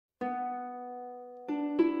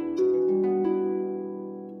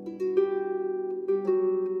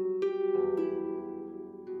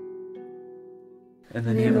In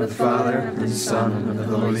the name of the Father, and the Son, and of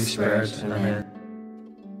the Holy Spirit. Amen.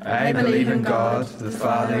 I believe in God, the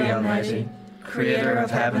Father Almighty, creator of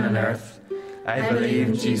heaven and earth. I believe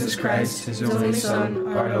in Jesus Christ, his only Son,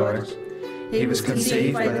 our Lord. He was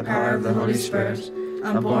conceived by the power of the Holy Spirit,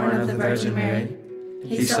 and born of the Virgin Mary.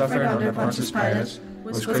 He suffered under Pontius Pilate,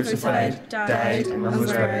 was crucified, died, and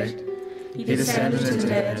was buried. He descended into the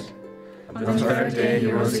dead. On the third day he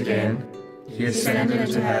rose again. He ascended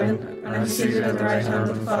into heaven, and is seated at the right hand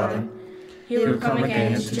of the Father. He will come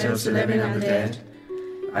again to judge the living and the dead.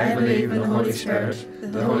 I believe in the Holy Spirit,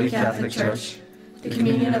 the Holy Catholic Church, the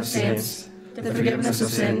communion of saints, the forgiveness of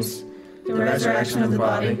sins, the resurrection of the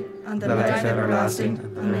body, and the life everlasting.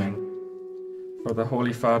 Amen. For the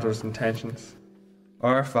Holy Father's intentions.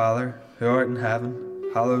 Our Father, who art in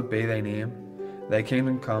heaven, hallowed be thy name. Thy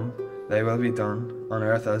kingdom come, thy will be done, on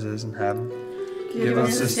earth as it is in heaven. Give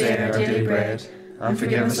us this day our daily bread, and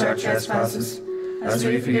forgive us our trespasses, as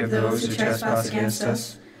we forgive those who trespass against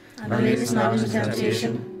us. And lead us not into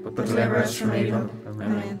temptation, but deliver us from evil.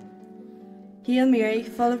 Amen. Hail Mary,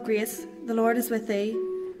 full of grace, the Lord is with thee.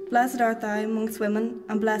 Blessed art thou amongst women,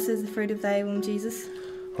 and blessed is the fruit of thy womb, Jesus.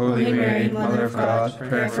 Holy Mary, Mother of God,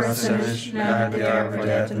 pray for us sinners, now and at the hour of our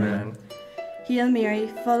death. Amen. Hail Mary,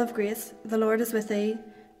 full of grace, the Lord is with thee.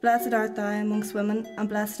 Blessed art thou amongst women, and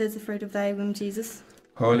blessed is the fruit of thy womb, Jesus.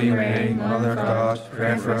 Holy Mary, Mother of God,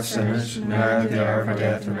 pray for us sinners, now and at the hour of our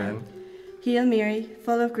death. Amen. Hail Mary,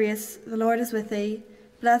 full of grace, the Lord is with thee.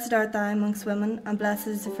 Blessed art thou amongst women, and blessed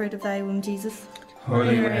is the fruit of thy womb, Jesus.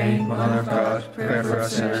 Holy Mary, Mother of God, pray for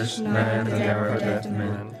us sinners, now and at the hour of our death.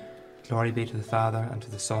 Amen. Glory be to the Father, and to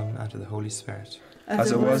the Son, and to the Holy Spirit.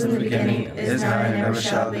 As it was in the beginning, is now, and ever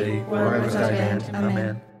shall be, world without end.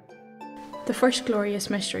 Amen. The first glorious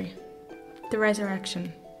mystery, the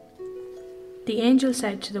resurrection. The angel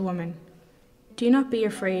said to the woman, "Do not be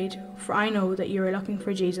afraid, for I know that you are looking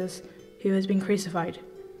for Jesus, who has been crucified.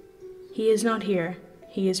 He is not here,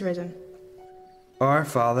 he is risen." Our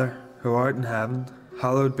Father, who art in heaven,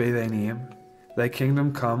 hallowed be thy name. Thy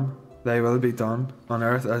kingdom come, thy will be done, on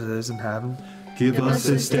earth as it is in heaven. Give us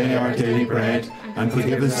this day our daily bread, and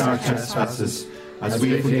forgive us our trespasses, as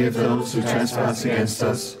we forgive those who trespass against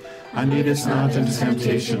us. And lead us not into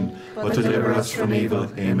temptation, but deliver us from evil.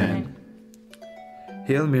 Amen.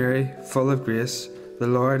 Hail Mary, full of grace, the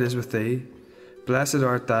Lord is with thee. Blessed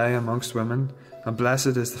art thou amongst women, and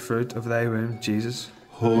blessed is the fruit of thy womb, Jesus.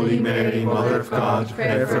 Holy Mary, Mother of God,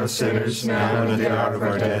 pray for us sinners, now and at the hour of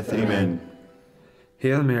our death. Amen.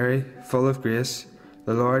 Hail Mary, full of grace,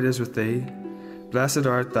 the Lord is with thee. Blessed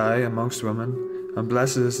art thou amongst women, and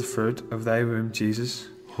blessed is the fruit of thy womb, Jesus.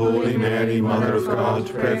 Holy Mary, Mother of God,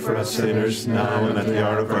 pray for us sinners, now and at the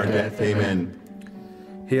hour of our death. Amen.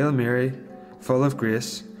 Hail Mary, full of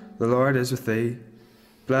grace, the Lord is with thee.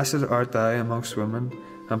 Blessed art thou amongst women,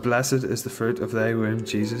 and blessed is the fruit of thy womb,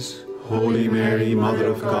 Jesus. Holy Mary, Mother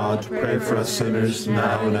of God, pray for us sinners,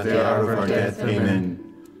 now and at the hour of our death. Amen.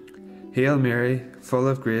 Hail Mary, full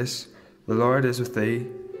of grace, the Lord is with thee.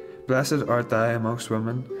 Blessed art thou amongst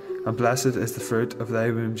women, and blessed is the fruit of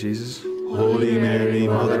thy womb, Jesus. Holy Mary,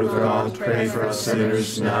 Mother of God, pray for us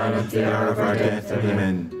sinners, now and at the hour of our death.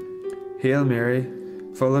 Amen. Hail Mary,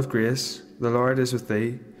 full of grace, the Lord is with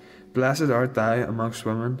thee. Blessed art thou amongst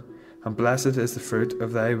women, and blessed is the fruit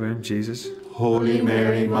of thy womb, Jesus. Holy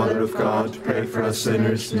Mary, Mother of God, pray for us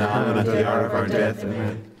sinners, now and at the hour of our death.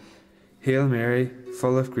 Amen. Hail Mary,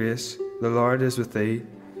 full of grace, the Lord is with thee.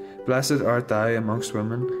 Blessed art thou amongst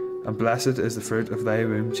women, and blessed is the fruit of thy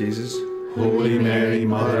womb, Jesus. Holy Mary,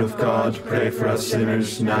 Mother of God, pray for us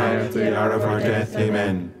sinners, now and at the hour of our death.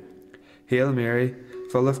 Amen. Hail Mary,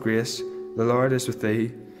 full of grace, the Lord is with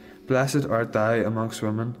thee. Blessed art thou amongst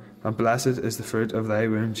women, and blessed is the fruit of thy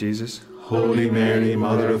womb, Jesus. Holy Mary,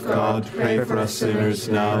 Mother of God, pray for us sinners,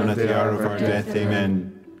 now and at the hour of our death.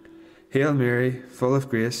 Amen. Hail Mary, full of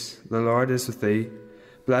grace, the Lord is with thee.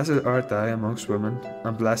 Blessed art thou amongst women,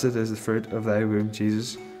 and blessed is the fruit of thy womb,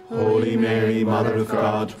 Jesus. Holy Mary, Mother of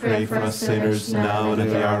God, pray for us sinners, now and at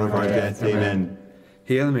the hour of our death. Amen.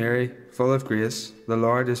 Hail Mary, full of grace, the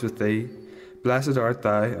Lord is with thee. Blessed art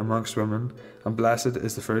thou amongst women, and blessed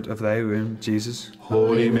is the fruit of thy womb, Jesus.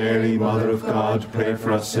 Holy Mary, Mother of God, pray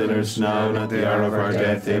for us sinners, now and at the hour of our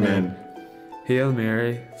death. Amen. Hail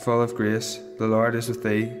Mary, full of grace, the Lord is with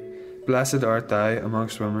thee. Blessed art thou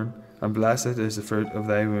amongst women, and blessed is the fruit of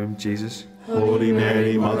thy womb, Jesus. Holy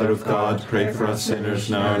Mary, Mother of God, pray for us sinners,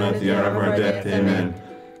 now and at the hour of our death. Amen.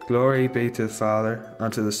 Glory be to the Father,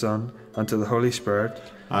 and to the Son, and to the Holy Spirit.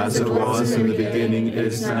 As it was in the beginning,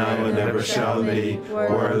 is now, and ever shall be,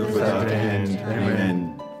 world without end.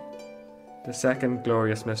 Amen. The second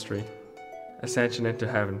glorious mystery, Ascension into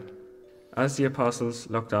heaven. As the apostles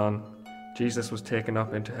looked on, Jesus was taken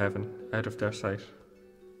up into heaven, out of their sight.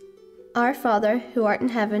 Our Father, who art in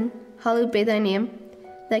heaven, hallowed be thy name.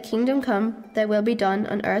 Thy kingdom come, thy will be done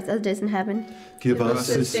on earth as it is in heaven. Give us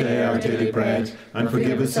this day our daily bread, and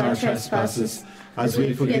forgive us our trespasses, as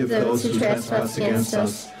we forgive those who trespass against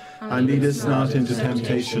us. And lead us not into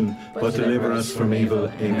temptation, but deliver us from evil.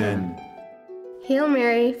 Amen. Hail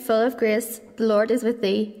Mary, full of grace, the Lord is with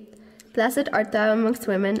thee. Blessed art thou amongst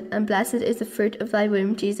women, and blessed is the fruit of thy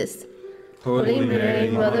womb, Jesus. Holy Mary,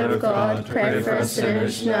 Mother of God, pray for us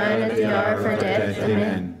sinners, now and at the hour of our death.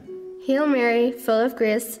 Amen. Hail Mary, full of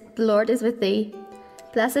grace, the Lord is with thee.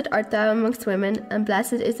 Blessed art thou amongst women, and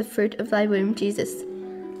blessed is the fruit of thy womb, Jesus.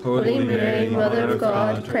 Holy Mary, Mother of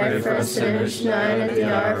God, pray for us sinners, now and at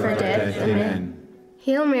the hour of our death. Amen.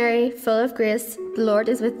 Hail Mary, full of grace, the Lord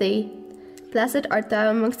is with thee. Blessed art thou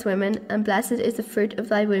amongst women, and blessed is the fruit of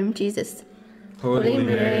thy womb, Jesus. Holy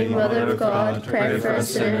Mary, Mother of God, pray for us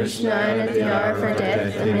sinners, now and at the hour of our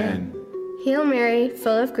death. Amen. Hail Mary,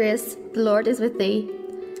 full of grace, the Lord is with thee.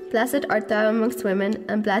 Blessed art thou amongst women,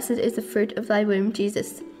 and blessed is the fruit of thy womb,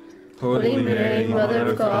 Jesus. Holy Mary, Mother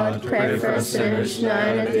of God, pray for us sinners, now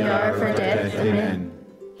and at the hour of our death. Amen.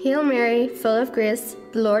 Hail Mary, full of grace,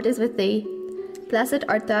 the Lord is with thee. Blessed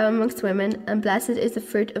art thou amongst women, and blessed is the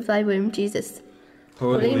fruit of thy womb, Jesus.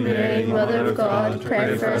 Holy Mary, Mother of God,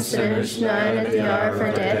 pray for us sinners, now and at the hour of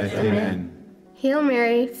our death. Amen. Hail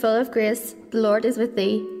Mary, full of grace, the Lord is with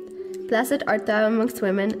thee. Blessed art thou amongst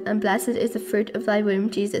women, and blessed is the fruit of thy womb,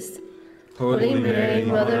 Jesus. Holy Mary,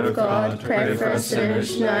 Mother of God, pray for us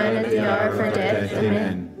sinners, now and at the hour of our death.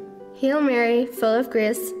 Amen. Hail Mary, full of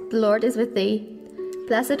grace, the Lord is with thee.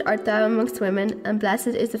 Blessed art thou amongst women, and blessed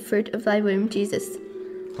is the fruit of thy womb, Jesus.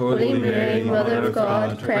 Holy Mary, Mother of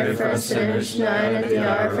God, pray for us sinners, now and at the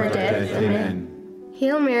hour of our death. Amen.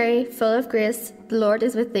 Hail Mary, full of grace, the Lord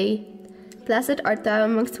is with thee. Blessed art thou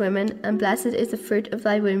amongst women, and blessed is the fruit of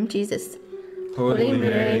thy womb, Jesus. Holy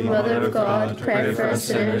Mary, Mother of God, pray for us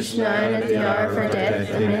sinners, now and at the hour of our death.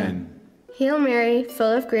 Amen. Hail Mary,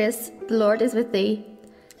 full of grace, the Lord is with thee.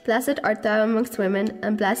 Blessed art thou amongst women,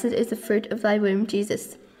 and blessed is the fruit of thy womb,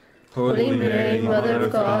 Jesus. Holy Mary, Mother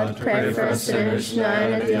of God, pray for us sinners, now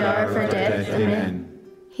and at the hour of our death. Amen.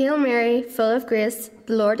 Hail Mary, full of grace,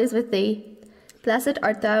 the Lord is with thee. Blessed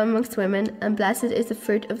art thou amongst women, and blessed is the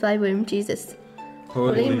fruit of thy womb, Jesus.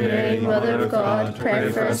 Holy Mary, Mother of God,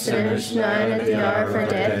 pray for us sinners, now and at the hour of our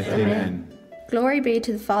death. Amen. Glory be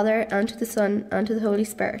to the Father, and to the Son, and to the Holy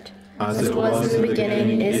Spirit. As it was in the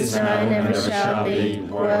beginning, is now, and ever shall be,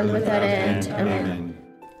 world without end. Amen.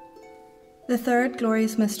 The third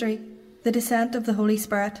glorious mystery, the descent of the Holy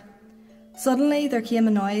Spirit. Suddenly there came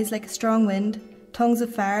a noise like a strong wind, tongues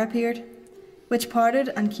of fire appeared, which parted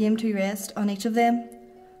and came to rest on each of them.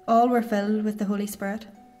 All were filled with the Holy Spirit.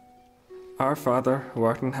 Our Father, who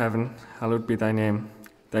art in heaven, hallowed be thy name.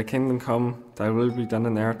 Thy kingdom come, thy will be done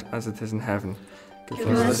on earth as it is in heaven. Give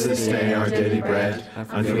us this day our daily bread, and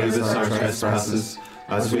forgive us our trespasses,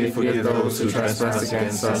 as we forgive those who trespass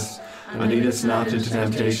against us. And lead us not into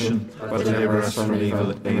temptation, but deliver us from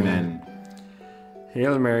evil. Amen.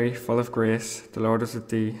 Hail Mary, full of grace, the Lord is with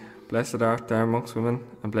thee. Blessed art thou amongst women,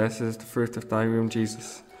 and blessed is the fruit of thy womb,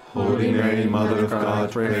 Jesus. Holy Mary, Mother of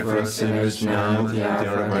God, pray for us sinners now and at the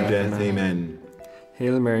hour of our death. Amen.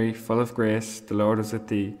 Hail Mary, full of grace, the Lord is with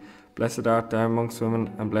thee. Blessed art thou amongst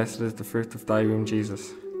women, and blessed is the fruit of thy womb,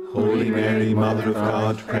 Jesus. Holy Mary, Mother of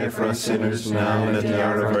God, pray for us sinners now and at the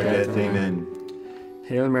hour of our death. Amen.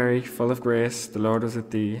 Hail Mary, full of grace, the Lord is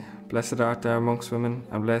with thee. Blessed art thou amongst women,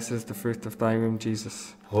 and blessed is the fruit of thy womb,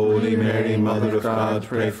 Jesus. Holy Mary, Mother of God,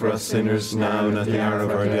 pray for us sinners now and at the hour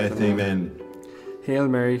of our death. Amen. Hail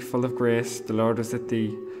Mary, full of grace, the Lord is with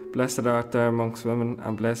thee. Blessed art thou amongst women,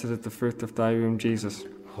 and blessed is the fruit of thy womb, Jesus.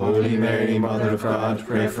 Holy Mary, Mother of God,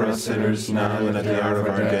 pray for us sinners now and at the hour of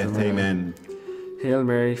our death. Amen. Hail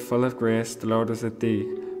Mary, full of grace, the Lord is with thee.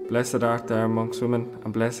 Blessed art thou amongst women,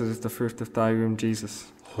 and blessed is the fruit of thy womb,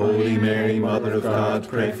 Jesus. Holy Mary, Mother of God,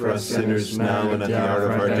 pray for us sinners now and at the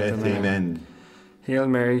hour of our death. Amen. Hail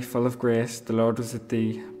Mary, full of grace, the Lord is with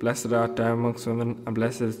thee. Blessed art thou amongst women, and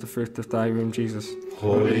blessed is the fruit of thy womb, Jesus.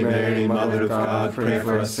 Holy Mary, Mother of God, pray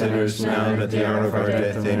for us sinners now and at the hour of our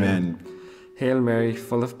death. Amen. Hail Mary,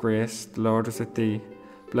 full of grace, the Lord is with thee.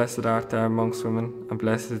 Blessed art thou amongst women, and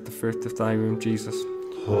blessed is the fruit of thy womb, Jesus.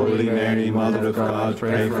 Holy Mary, Mother of God,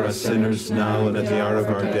 pray for us sinners now and at the hour of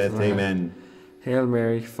our death. Amen. Hail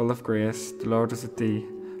Mary, full of grace, the Lord is with thee.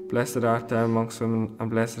 Blessed art thou amongst women, and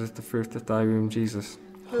blessed is the fruit of thy womb, Jesus.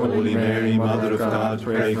 Holy Mary, Mother of God,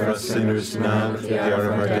 pray for us sinners now and at the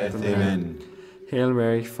hour of our death. Amen. Hail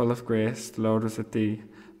Mary, full of grace, the Lord is with thee.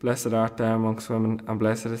 Blessed art thou amongst women, and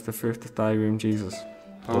blessed is the fruit of thy womb, Jesus.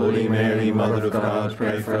 Holy Mary, Mother of God,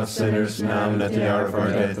 pray for us sinners now and at the hour of our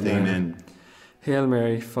death. Amen. Hail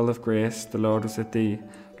Mary, full of grace, the Lord is with thee.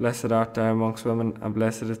 Blessed art thou amongst women, and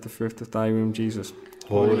blessed is the fruit of thy womb, Jesus.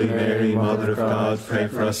 Holy Mary, Mother of God, pray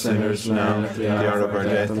for us sinners now and at the hour of our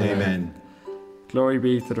death. Amen. Glory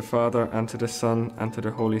be to the Father, and to the Son, and to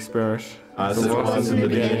the Holy Spirit. As it was in the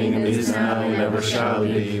beginning, is now, and ever shall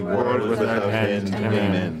be, world without end.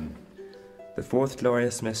 Amen. The fourth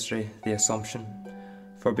glorious mystery, the Assumption.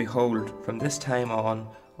 For behold, from this time on,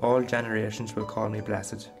 all generations will call me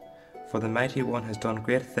blessed. For the Mighty One has done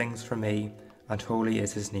great things for me, and holy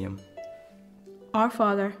is his name. Our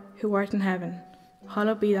Father, who art in heaven,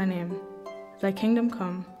 hallowed be thy name. Thy kingdom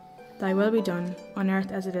come, thy will be done, on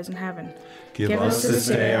earth as it is in heaven. Give us this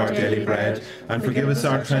day our daily bread, and forgive us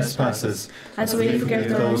our trespasses, as we forgive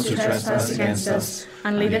those who trespass against us.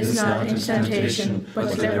 And lead us not into temptation,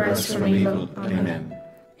 but deliver us from evil. Amen.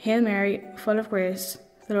 Hail Mary, full of grace,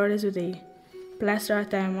 the Lord is with thee. Blessed art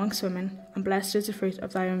thou amongst women, and blessed is the fruit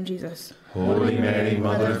of thy womb, Jesus. Holy Mary,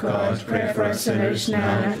 Mother of God, pray for us sinners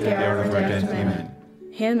now and at the hour of our death. Amen.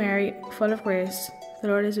 Hail Mary, full of grace, the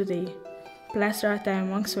Lord is with thee. Blessed art thou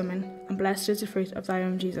amongst women, and blessed is the fruit of thy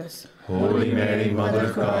womb, Jesus. Holy Mary, Mother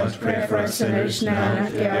of God, pray for us sinners now and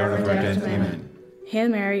at the hour of our death. Amen. Hail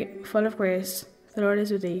Mary, full of grace, the Lord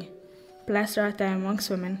is with thee. Blessed art thou amongst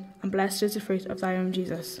women, and blessed is the fruit of thy womb,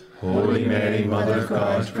 Jesus. Holy Mary, Mother of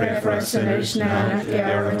God, pray for us sinners now and at the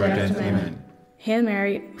hour of our death. Amen. Hail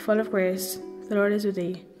Mary, full of grace, the Lord is with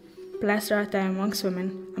thee. Blessed art thou amongst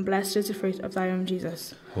women, and blessed is the fruit of thy womb,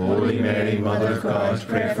 Jesus. Holy Mary, Mother of God,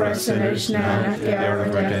 pray for us sinners now and at the hour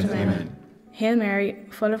of our death. Amen. Hail Mary,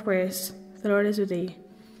 full of grace, the Lord is with thee.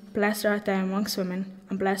 Blessed art thou amongst women,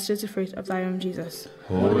 and blessed is the fruit of thy womb, Jesus.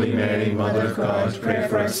 Holy Mary, Mother of God, pray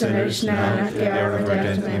for us sinners now and at the hour of our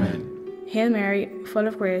death. Amen. Hail Mary, full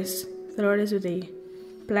of grace, the Lord is with thee.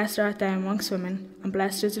 Blessed art thou amongst women, and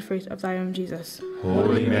blessed is the fruit of thy womb, Jesus.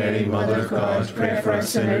 Holy Mary, Mother of God, pray for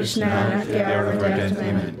us sinners now and at the hour of our death.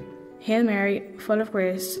 Amen. Hail Mary, full of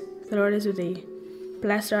grace, the Lord is with thee.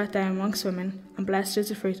 Blessed art thou amongst women, and blessed is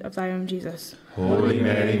the fruit of thy womb, Jesus. Holy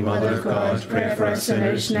Mary, Mother of God, pray for us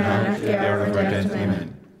sinners now and at the hour of our death.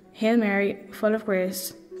 Amen. Hail Mary, full of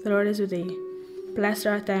grace, the Lord is with thee. Blessed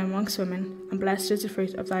art thou amongst women, and blessed is the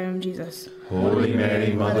fruit of thy womb, Jesus. Holy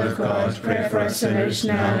Mary, Mother of God, pray for us sinners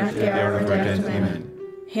now and at the hour of our death. Amen.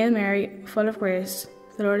 Hail Mary, full of grace,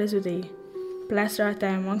 the Lord is with thee. Blessed art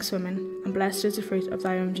thou amongst women, and blessed is the fruit of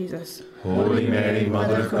thy womb, Jesus. Holy Mary,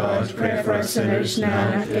 Mother of God, pray for us sinners now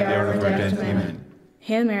and at the hour of our death. Amen.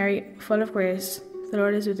 Hail Mary, full of grace, the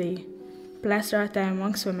Lord is with thee. Blessed art thou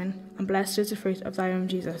amongst women, and blessed is the fruit of thy womb,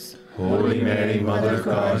 Jesus. Holy Mary, Mother of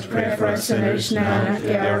God, pray for us sinners now and at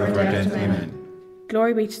the hour of our death. Amen.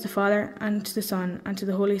 Glory be to the Father, and to the Son, and to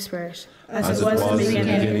the Holy Spirit. As it was in the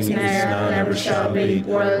beginning, is now, and ever shall be,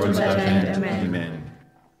 world without end. Amen.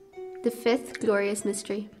 The fifth glorious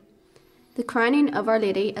mystery, the crowning of Our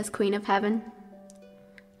Lady as Queen of Heaven.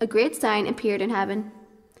 A great sign appeared in heaven,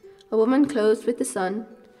 a woman clothed with the sun,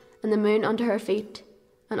 and the moon under her feet,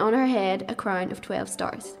 and on her head a crown of 12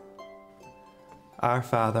 stars. Our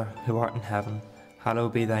Father, who art in heaven,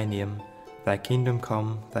 hallowed be thy name. Thy kingdom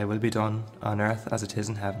come, thy will be done, on earth as it is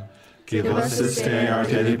in heaven. Give us this day our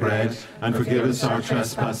daily bread, and forgive us our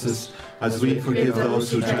trespasses, as we forgive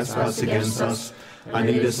those who trespass against us. And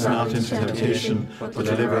lead us not into temptation, but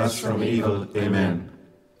deliver us from evil. Amen.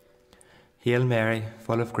 Hail Mary,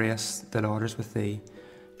 full of grace, the Lord is with thee.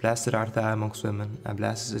 Blessed art thou amongst women, and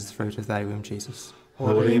blessed is the fruit of thy womb, Jesus.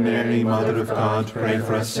 Holy Mary, Mother of God, pray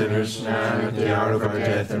for us sinners now and at the hour of our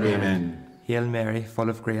death. Amen. Hail Mary, full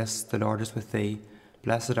of grace, the Lord is with thee.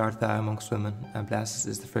 Blessed art thou amongst women, and blessed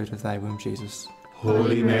is the fruit of thy womb, Jesus.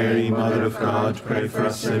 Holy Mary, Mother of God, pray for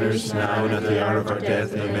us sinners now and at the hour of our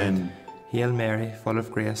death. Amen. Hail Mary, full of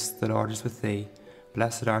grace, the Lord is with thee.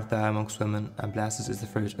 Blessed art thou amongst women, and blessed is the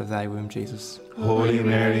fruit of thy womb, Jesus. Holy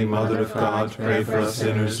Mary, Mother of God, pray for us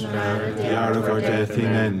sinners now and at the hour of our death.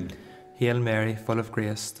 Amen. Hail Mary, full of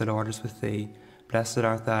grace, the Lord is with thee. Blessed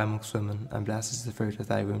art thou amongst women, and blessed is the fruit of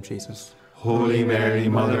thy womb, Jesus. Holy Mary,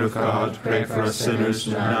 Mother of God, pray for us sinners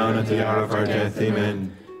now and at the hour of our death.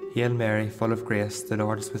 Amen. Hail Mary, full of grace, the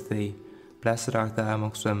Lord is with thee. Blessed art thou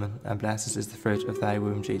amongst women, and blessed is the fruit of thy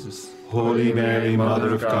womb, Jesus. Holy Mary,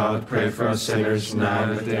 Mother of God, pray for us sinners now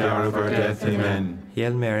and at the hour of our death. Amen.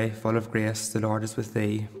 Hail Mary, full of grace, the Lord is with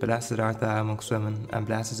thee. Blessed art thou amongst women, and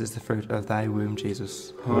blessed is the fruit of thy womb,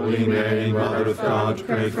 Jesus. Holy Mary, Mother of God,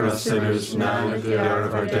 pray for us sinners now and at the hour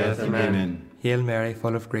of our death. Amen. Hail Mary,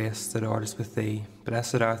 full of grace, the Lord is with thee.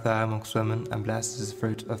 Blessed art thou amongst women, and blessed is the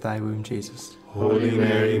fruit of thy womb, Jesus. Holy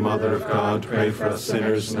Mary, Mother of God, pray for us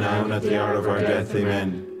sinners now and at the hour of our death.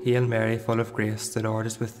 Amen. Hail Mary, full of grace, the Lord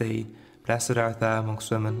is with thee. Blessed art thou amongst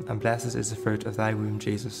women, and blessed is the fruit of thy womb,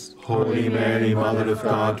 Jesus. Holy Mary, Mother of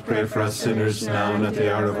God, pray for us sinners now and at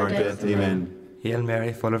the hour of our death. Amen. Hail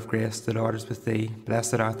Mary, full of grace, the Lord is with thee.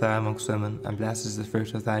 Blessed art thou amongst women, and blessed is the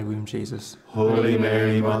fruit of thy womb, Jesus. Holy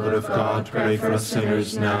Mary, Mother of God, pray for us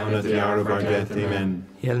sinners now and at the hour of our death. Amen.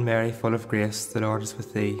 Hail Mary, full of grace, the Lord is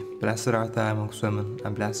with thee. Blessed art thou amongst women,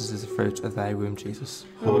 and blessed is the fruit of thy womb, Jesus.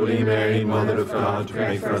 Holy Mary, Mother of God,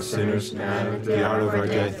 pray for us sinners now and at the hour of our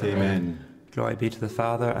death. Amen. Glory be to the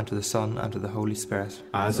Father, and to the Son, and to the Holy Spirit.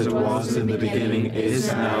 As it was in the beginning,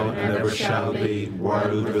 is now, and ever shall be,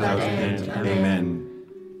 world without end. Amen.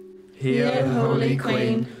 Hail, Holy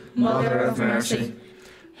Queen, Mother of Mercy.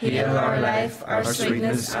 Hail our life, our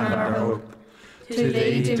sweetness, and our hope. To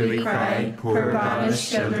thee do we cry, poor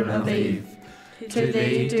banished children of Eve. To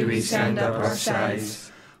thee do we send up our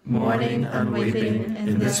sighs, mourning and weeping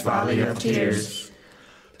in this valley of tears.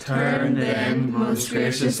 Turn then, most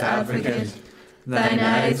gracious Advocate, thine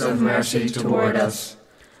eyes of mercy toward us,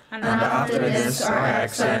 and after this our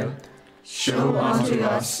exile, show unto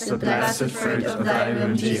us the blessed fruit of thy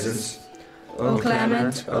womb, Jesus. O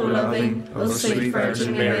clement, O loving, O sweet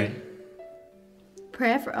Virgin Mary.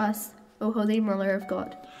 Pray for us, O Holy Mother of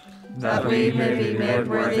God, that we may be made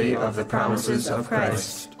worthy of the promises of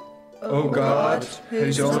Christ. O God,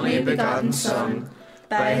 whose only begotten Son,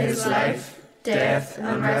 by his life, death,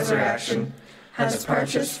 and resurrection, has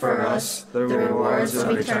purchased for us the rewards of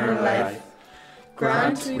eternal life,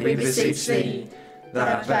 grant, we beseech thee,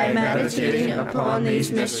 that by meditating upon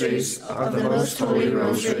these mysteries of the Most Holy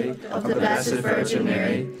Rosary of the Blessed Virgin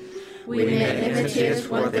Mary, we may imitate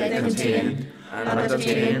what they contain and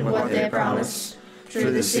obtain what they promise,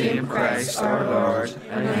 through the same Christ our Lord.